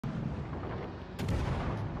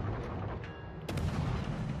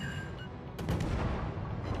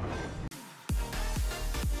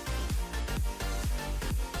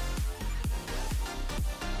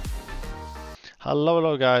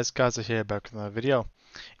Hello guys, KaiZerZan here back with another video.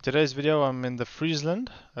 In today's video I'm in the Friesland,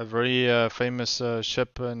 a very famous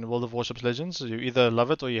ship in World of Warships Legends. You either love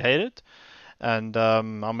it or you hate it. And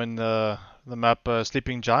I'm in the map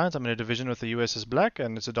Sleeping Giant. I'm in a division with the USS Black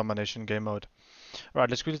and it's a domination game mode. Right,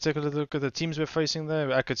 let's quickly take a look at the teams we're facing there.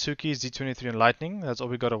 Akatsuki, Z23 and Lightning, that's all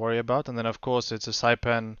we got to worry about. And then of course it's a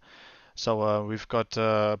Saipan. So we've got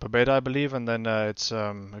Babeda I believe, and then it's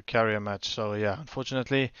a carrier match. So yeah,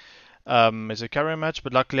 unfortunately it's a carrier match,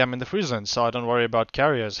 but luckily I'm in the Friesland, so I don't worry about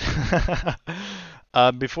carriers.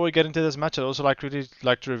 Before we get into this match, I'd also really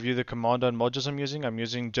like to review the commander and modules I'm using. I'm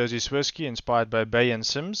using Jersey Swirski, inspired by Bay and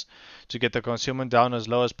Sims, to get the consumer down as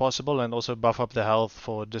low as possible and also buff up the health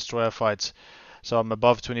for destroyer fights. So I'm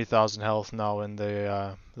above 20,000 health now in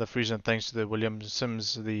the Friesland, thanks to the William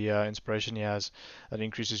Sims, the inspiration he has that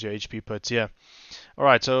increases your HP per tier.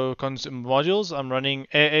 Alright, so modules, I'm running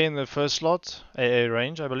AA in the first slot, AA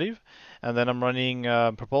range I believe, and then I'm running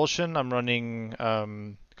propulsion, I'm running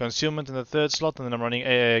concealment in the third slot, and then I'm running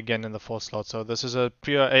AA again in the fourth slot. So this is a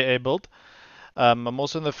pure AA build. I'm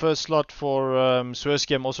also in the first slot for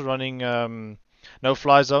Swirski. I'm also running no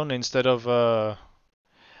fly zone instead of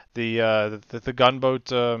the gunboat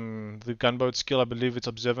skill. I believe it's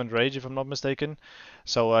observant rage if I'm not mistaken.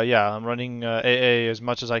 So yeah, I'm running AA as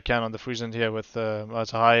much as I can on the Friesland here with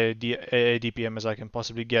as high AA DPM as I can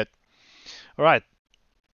possibly get. All right.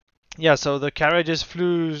 Yeah, so the carrier just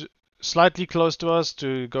flew slightly close to us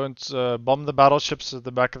to go and bomb the battleships at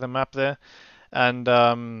the back of the map there, and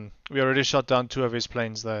we already shot down 2 of his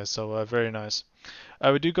planes there, so very nice.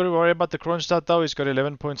 We do got to worry about the Kronstadt though. He's got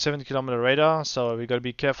 11.7 kilometer radar, so we got to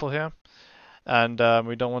be careful here, and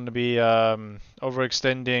we don't want to be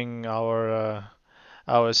overextending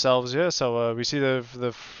ourselves here. So we see the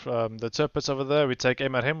Tirpitz over there. We take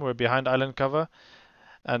aim at him. We're behind island cover.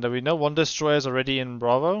 And we know one destroyer is already in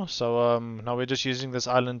Bravo, so now we're just using this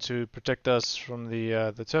island to protect us from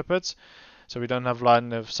the Tirpitz, so we don't have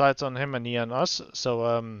line of sight on him and he on us.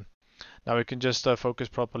 So now we can just focus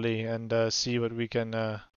properly and see what we can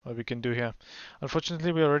do here.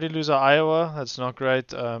 Unfortunately, we already lose our Iowa. That's not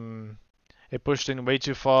great. It pushed in way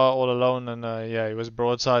too far all alone, and yeah, it was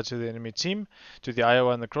broadside to the enemy team, to the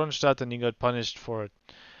Iowa and the Kronstadt, and he got punished for it.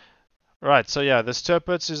 Right, so yeah, this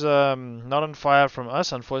Tirpitz is not on fire from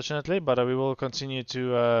us, unfortunately, but we will continue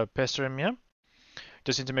to pester him here.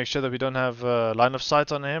 Just need to make sure that we don't have line of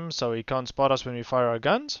sight on him, so he can't spot us when we fire our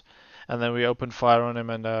guns. And then we open fire on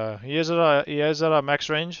him, and he is at our max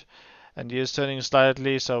range, and he is turning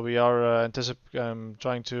slightly, so we are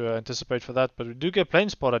trying to anticipate for that. But we do get plane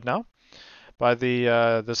spotted now by the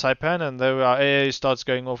Saipan, and there our AA starts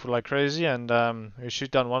going off like crazy, and we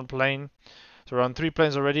shoot down one plane. So we're on 3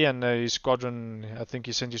 planes already, and his squadron, I think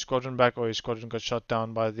he sent his squadron back, or his squadron got shot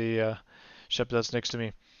down by the ship that's next to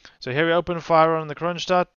me. So here we open fire on the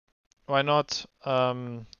Kronstadt. Why not?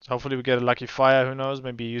 Hopefully we get a lucky fire, who knows?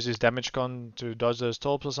 Maybe use his damage con to dodge those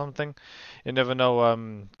torps or something. You never know.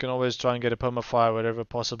 Can always try and get a perma fire wherever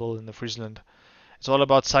possible in the Friesland. It's all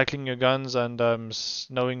about cycling your guns and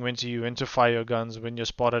knowing when to fire your guns, when you're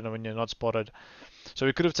spotted and when you're not spotted. So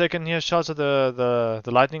we could have taken here shots at the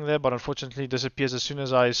lightning there, but unfortunately disappears as soon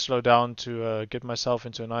as I slow down to get myself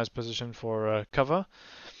into a nice position for cover.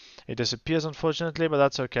 It disappears unfortunately, but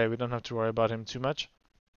that's okay. We don't have to worry about him too much.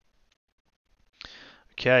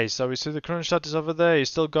 Okay, so we see the Kronstadt is over there.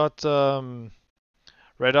 He's still got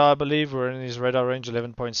radar, I believe. We're in his radar range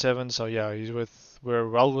 11.7, so yeah, we're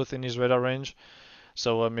well within his radar range.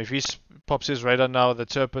 So if he pops his radar now, the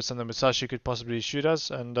Tirpitz and the Musashi could possibly shoot us,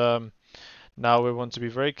 and now we want to be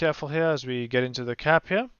very careful here as we get into the cap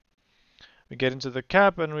here. We get into the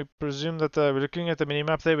cap and we presume that we're looking at the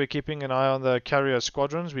minimap there. We're keeping an eye on the carrier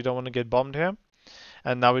squadrons. We don't want to get bombed here.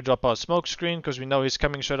 And now we drop our smoke screen because we know he's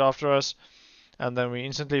coming straight after us. And then we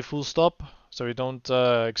instantly full stop so we don't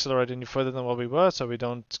accelerate any further than what we were. So we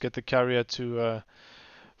don't get the carrier to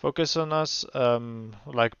focus on us,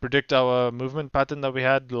 like predict our movement pattern that we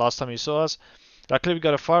had last time he saw us. Luckily, we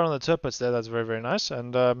got a fire on the Tirpitz there. That's very, very nice.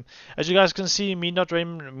 And as you guys can see, me not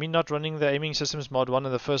running the aiming systems mod 1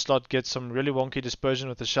 in the first slot gets some really wonky dispersion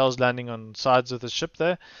with the shells landing on sides of the ship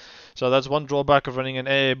there. So that's one drawback of running an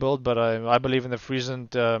AA build. But I believe in the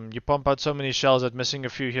Friesland, you pump out so many shells that missing a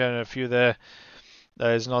few here and a few there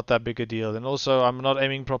is not that big a deal. And also, I'm not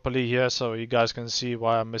aiming properly here, so you guys can see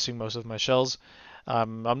why I'm missing most of my shells.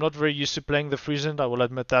 I'm not very used to playing the Friesland, I will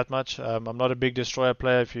admit that much. I'm not a big destroyer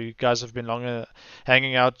player. If you guys have been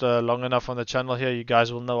hanging out long enough on the channel here, you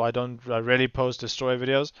guys will know I rarely post destroyer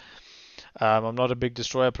videos. I'm not a big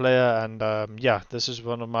destroyer player, and yeah, this is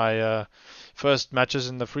one of my first matches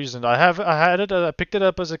in the Friesland. I picked it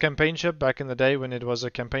up as a campaign ship back in the day when it was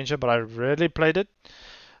a campaign ship, but I rarely played it.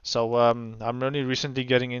 So I'm only recently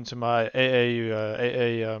getting into my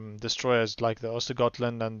AA destroyers like the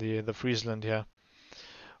Ostergotland and the Friesland here,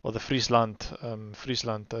 or the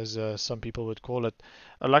Friesland as some people would call it.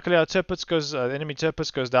 Luckily, our enemy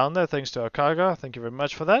Tirpitz goes down there thanks to our Kaga. Thank you very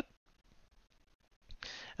much for that.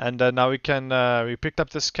 And now we picked up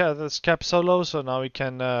this cap solo, so now we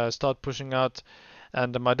can start pushing out.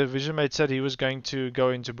 And my division mate said he was going to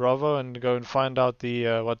go into Bravo and go and find out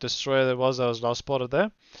the what destroyer there was that was last spotted there.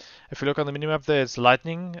 If you look on the minimap there, it's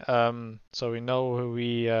lightning, so we know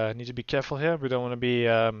we need to be careful here. We don't want to be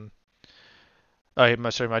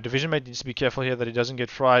my division mate needs to be careful here that he doesn't get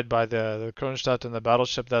fried by the Kronstadt and the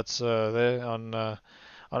battleship that's there on A.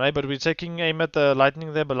 But we're taking aim at the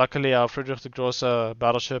lightning there, but luckily our Friedrich the Grosse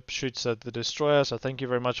battleship shoots at the destroyer, so thank you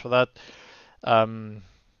very much for that.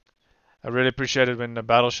 I really appreciate it when the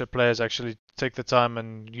battleship players actually take the time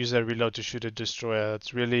and use their reload to shoot a destroyer.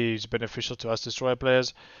 It's really beneficial to us destroyer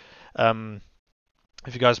players.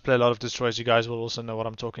 If you guys play a lot of destroyers, you guys will also know what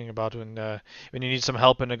I'm talking about when you need some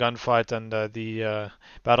help in a gunfight and the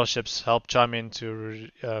battleships help chime in to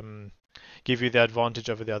give you the advantage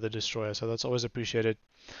over the other destroyer. So that's always appreciated.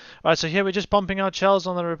 Alright, so here we're just pumping out shells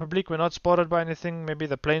on the Republic. We're not spotted by anything. Maybe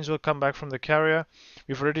the planes will come back from the carrier.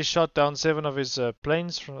 We've already shot down 7 of his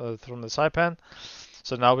planes from the Saipan.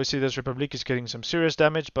 So now we see this Republic is getting some serious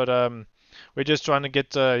damage, but we're just trying to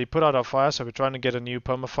get, he put out our fire, so we're trying to get a new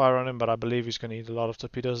perma-fire on him, but I believe he's going to eat a lot of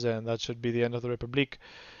torpedoes there, and that should be the end of the Republic,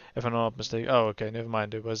 if I'm not mistaken. Oh, okay, never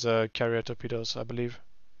mind. It was carrier torpedoes, I believe.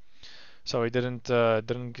 So he didn't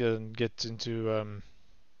get into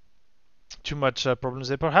too much problems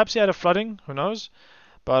there. Perhaps he had a flooding, who knows?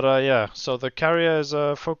 But yeah, so the carrier is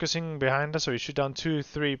focusing behind us, so we shoot down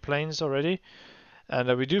 2-3 planes already.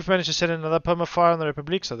 And we do manage to set another perma-fire on the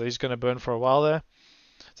Republic, so he's going to burn for a while there.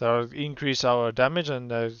 So it'll increase our damage and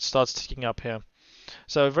it starts ticking up here.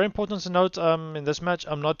 So very important to note in this match,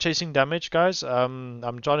 I'm not chasing damage, guys.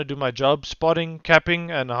 I'm trying to do my job, spotting,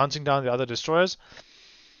 capping, and hunting down the other destroyers.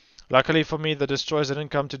 Luckily for me, the destroyers didn't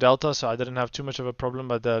come to Delta, so I didn't have too much of a problem.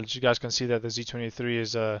 But as you guys can see that the Z-23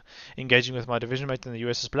 is engaging with my division mate in the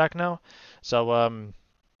USS Black now. So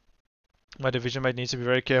my division mate needs to be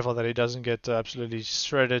very careful that he doesn't get absolutely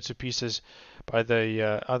shredded to pieces by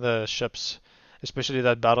the other ships, especially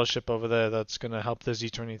that battleship over there that's going to help the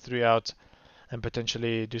Z-23 out and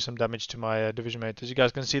potentially do some damage to my division mate. As you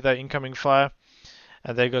guys can see, that incoming fire,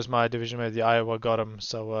 and there goes my division mate, the Iowa got him.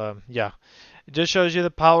 So yeah, it just shows you the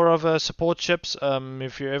power of support ships.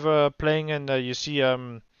 If you're ever playing and you see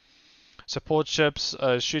support ships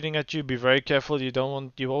shooting at you, be very careful. You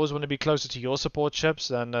always want to be closer to your support ships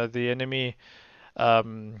than the enemy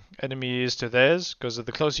is to theirs, because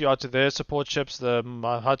the closer you are to their support ships, the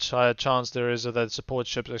much higher chance there is of that support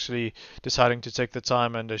ships actually deciding to take the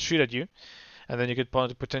time and shoot at you, and then you could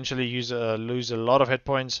potentially lose a lot of hit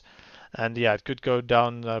points, and yeah, it could go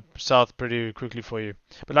down south pretty quickly for you.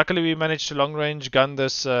 But luckily we managed to long range gun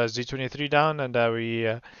this Z-23 down, and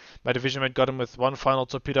my division mate got him with one final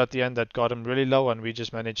torpedo at the end that got him really low, and we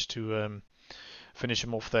just managed to finish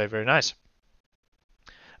him off there. Very nice.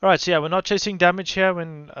 Alright, so yeah, we're not chasing damage here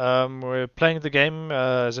when we're playing the game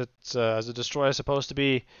as a destroyer is supposed to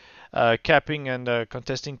be, capping and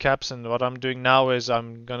contesting caps. And what I'm doing now is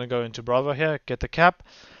I'm gonna go into Bravo here, get the cap,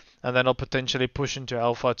 and then I'll potentially push into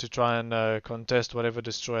Alpha to try and contest whatever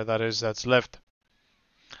destroyer that is that's left.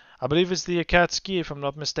 I believe it's the Akatsuki, if I'm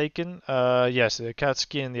not mistaken. Yes, the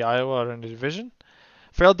Akatsuki and the Iowa are in the division.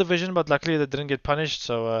 Failed division, but luckily they didn't get punished.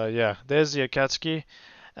 So yeah, there's the Akatsuki.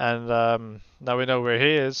 And now we know where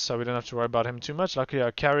he is, so we don't have to worry about him too much. Luckily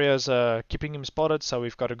our carrier's keeping him spotted, so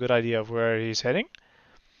we've got a good idea of where he's heading.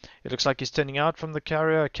 It looks like he's turning out from the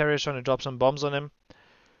carrier. Carrier's trying to drop some bombs on him.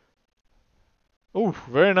 Oh,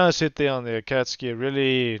 very nice hit there on the Akatsuki.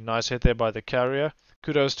 Really nice hit there by the carrier.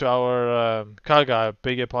 Kudos to our Kaga. I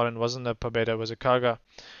beg your pardon, wasn't a Pobeda, it was a Kaga.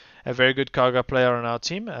 A very good Kaga player on our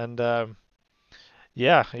team, and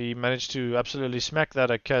yeah, he managed to absolutely smack that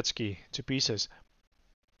Akatsuki to pieces.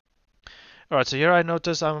 Alright, so here I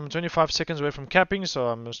notice I'm 25 seconds away from capping, so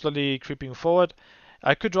I'm slowly creeping forward.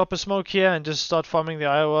 I could drop a smoke here and just start farming the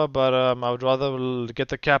Iowa, but I would rather get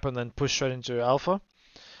the cap and then push straight into Alpha.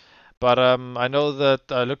 But I know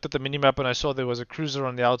that I looked at the minimap and I saw there was a cruiser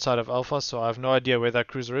on the outside of Alpha, so I have no idea where that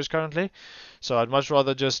cruiser is currently. So I'd much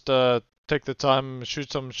rather just take the time,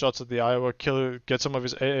 shoot some shots at the Iowa, get some of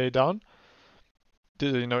his AA down,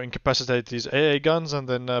 incapacitate these AA guns, and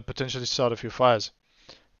then potentially start a few fires.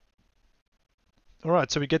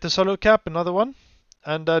 Alright, so we get the solo cap, another one,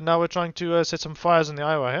 and now we're trying to set some fires in the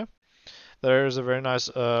Iowa here. There's a very nice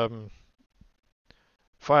fire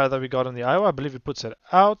that we got on the Iowa. I believe it puts it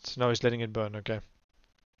out. No, he's letting it burn. Okay.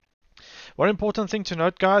 One important thing to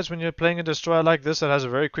note, guys, when you're playing a destroyer like this that has a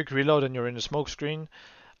very quick reload and you're in a smoke screen,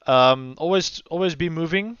 always be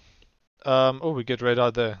moving. Oh, we get red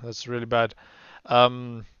out there. That's really bad.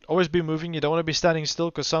 Always be moving. You don't want to be standing still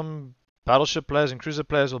because some battleship players and cruiser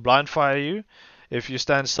players will blind fire you if you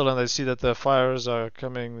stand still and they see that the fires are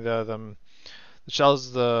coming. The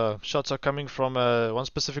shots are coming from one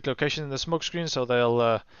specific location in the smoke screen, so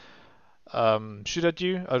they'll shoot at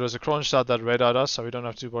you. Oh, it was a Kronstadt that radared us, so we don't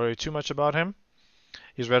have to worry too much about him.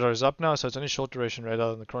 His radar is up now, so it's only short duration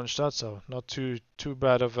radar than the Kronstadt, so not too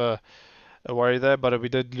bad of a worry there. But we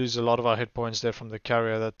did lose a lot of our hit points there from the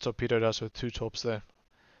carrier that torpedoed us with 2 torps there.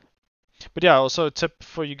 But yeah, also a tip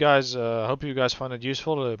for you guys. I hope you guys found it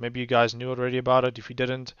useful. Maybe you guys knew already about it. If you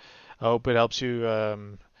didn't, I hope it helps you.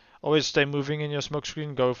 Always stay moving in your smoke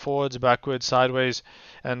screen. Go forwards, backwards, sideways.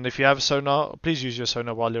 And if you have sonar, please use your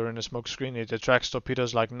sonar while you're in a smoke screen. It attracts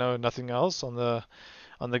torpedoes like nothing else on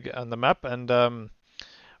the map. And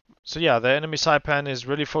so yeah, the enemy Saipan is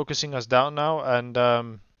really focusing us down now,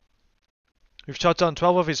 and we've shot down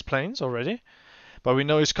 12 of his planes already. But we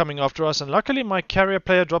know he's coming after us, and luckily my carrier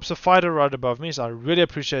player drops a fighter right above me, so I really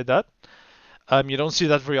appreciate that. You don't see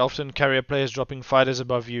that very often, carrier players dropping fighters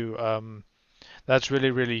above you. That's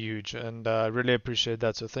really huge, and I really appreciate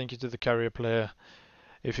that. So thank you to the carrier player.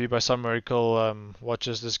 If he by some miracle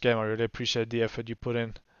watches this game, I really appreciate the effort you put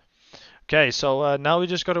in. Okay, so now we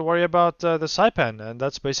just got to worry about the Saipan, and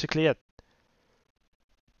that's basically it.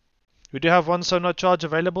 We do have 1 sonar charge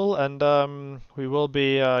available, and we will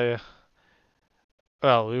be...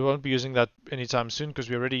 well, we won't be using that anytime soon because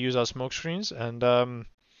we already use our smoke screens, and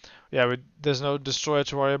yeah, there's no destroyer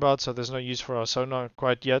to worry about, so there's no use for our sonar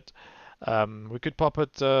quite yet. We could pop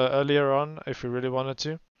it earlier on if we really wanted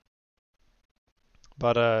to,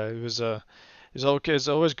 but it's okay. It's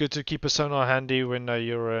always good to keep a sonar handy when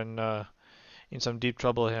you're in some deep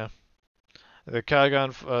trouble here. The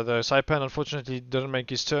Saipan unfortunately didn't make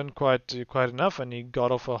his turn quite enough, and he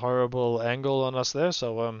got off a horrible angle on us there,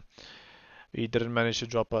 so he didn't manage to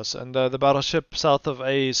drop us. And the battleship south of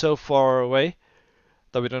A is so far away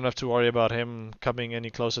that we don't have to worry about him coming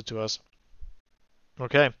any closer to us.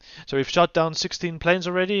 Okay, so we've shot down 16 planes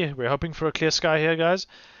already. We're hoping for a clear sky here, guys.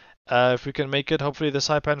 If we can make it, hopefully the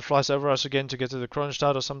Saipan flies over us again to get to the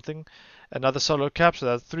Kronstadt or something. Another solo cap, so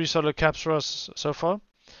that's 3 solo caps for us so far.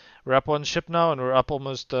 We're up 1 ship now, and we're up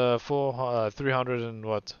almost 300 and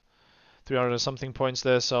what? 300 and something points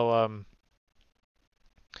there, so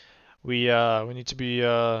we need to be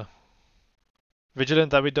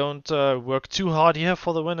vigilant that we don't work too hard here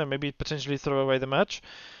for the win and maybe potentially throw away the match.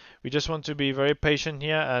 We just want to be very patient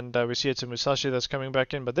here, and we see it's a Musashi that's coming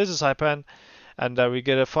back in, but there's a Saipan, and we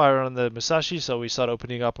get a fire on the Musashi, so we start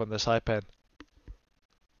opening up on the Saipan.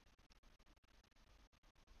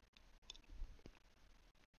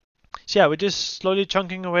 So yeah, we're just slowly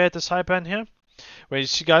chunking away at the Saipan here. Where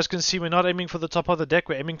you guys can see, we're not aiming for the top of the deck,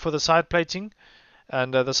 we're aiming for the side plating.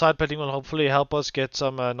 And the side plating will hopefully help us get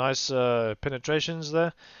some nice penetrations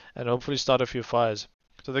there, and hopefully start a few fires.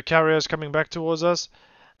 So the carrier is coming back towards us,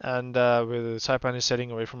 and the Saipan is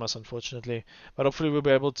setting away from us, unfortunately. But hopefully we'll be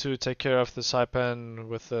able to take care of the Saipan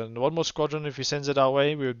with 1 more squadron. If he sends it our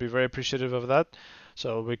way, we would be very appreciative of that.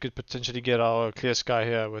 So we could potentially get our clear sky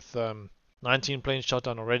here with 19 planes shot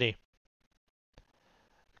down already.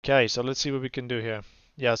 Okay, so let's see what we can do here.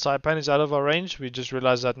 Yeah, Saipan is out of our range. We just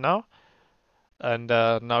realized that now. And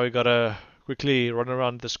now we gotta quickly run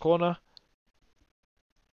around this corner.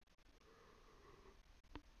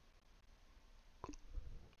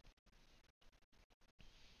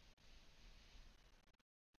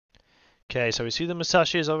 Okay, so we see the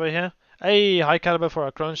Musashi is over here. Hey, high caliber for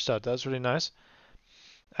our Kronstadt. That's really nice.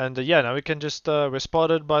 And yeah, now we can just we're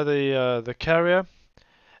spotted by the carrier.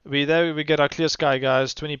 We get our clear sky,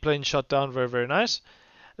 guys. 20 planes shot down. Very nice.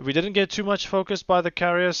 We didn't get too much focused by the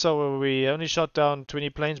carrier, so we only shot down 20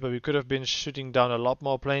 planes, but we could have been shooting down a lot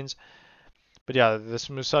more planes. But yeah, this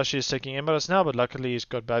Musashi is taking aim at us now, but luckily he's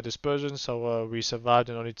got bad dispersion, so we survived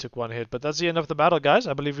and only took 1 hit. But that's the end of the battle, guys.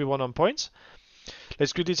 I believe we won on points.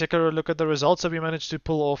 Let's quickly take a look at the results that we managed to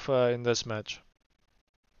pull off in this match.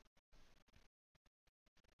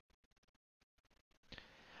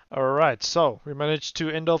 Alright, so we managed to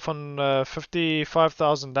end off on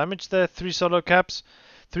 55,000 damage there, 3 solo caps,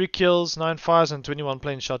 3 kills, 9 fires, and 21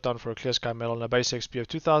 planes shot down for a clear sky medal and a base XP of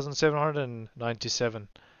 2,797.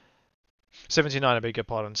 79, I beg your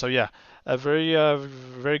pardon. So yeah, a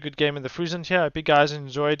very good game in the Friesland here. I hope you guys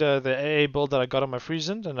enjoyed the AA build that I got on my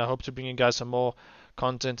Friesland, and I hope to bring you guys some more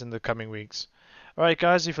content in the coming weeks. Alright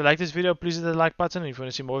guys, if you like this video, please hit the like button. If you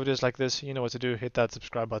want to see more videos like this, you know what to do. Hit that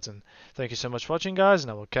subscribe button. Thank you so much for watching guys,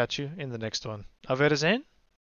 and I will catch you in the next one. Auf Wiedersehen.